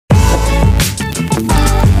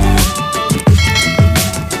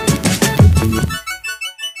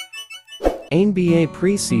NBA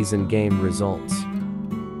preseason game results.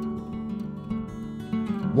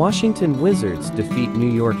 Washington Wizards defeat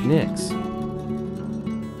New York Knicks.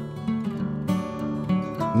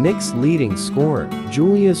 Knicks leading scorer,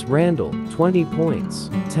 Julius Randle, 20 points,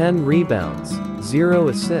 10 rebounds, 0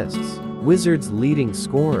 assists. Wizards leading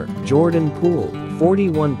scorer, Jordan Poole,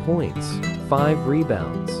 41 points, 5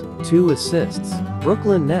 rebounds, 2 assists.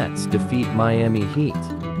 Brooklyn Nets defeat Miami Heat.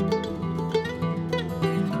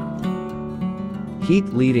 Heat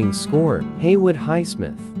leading scorer, Haywood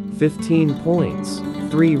Highsmith, 15 points,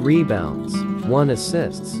 3 rebounds, 1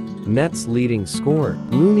 assists. Nets leading scorer,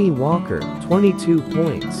 Looney Walker, 22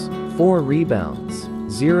 points, 4 rebounds,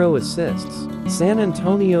 0 assists. San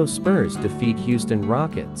Antonio Spurs defeat Houston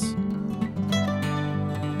Rockets.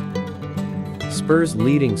 Spurs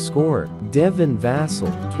leading scorer, Devin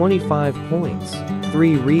Vassell, 25 points,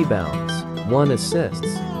 3 rebounds, 1 assists.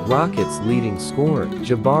 Rockets leading scorer,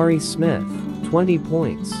 Jabari Smith, 20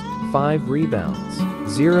 points, 5 rebounds,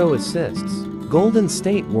 0 assists. Golden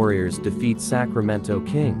State Warriors defeat Sacramento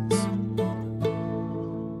Kings.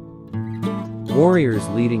 Warriors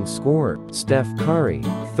leading scorer, Steph Curry,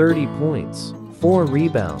 30 points, 4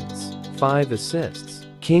 rebounds, 5 assists.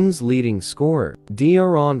 Kings leading scorer,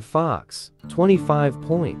 De'Aaron Fox, 25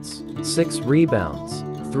 points, 6 rebounds,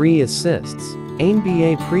 3 assists.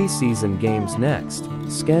 NBA preseason games next.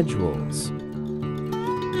 Schedules.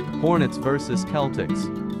 Hornets vs Celtics.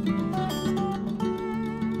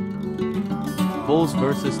 Bulls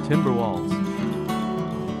vs Timberwolves.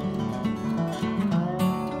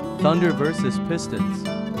 Thunder vs Pistons.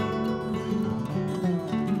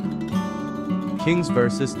 Kings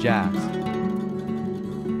vs Jazz.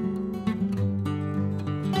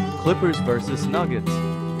 Clippers vs Nuggets.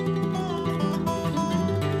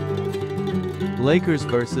 Lakers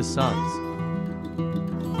vs Suns.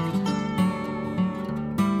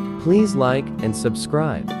 Please like and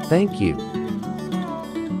subscribe. Thank you.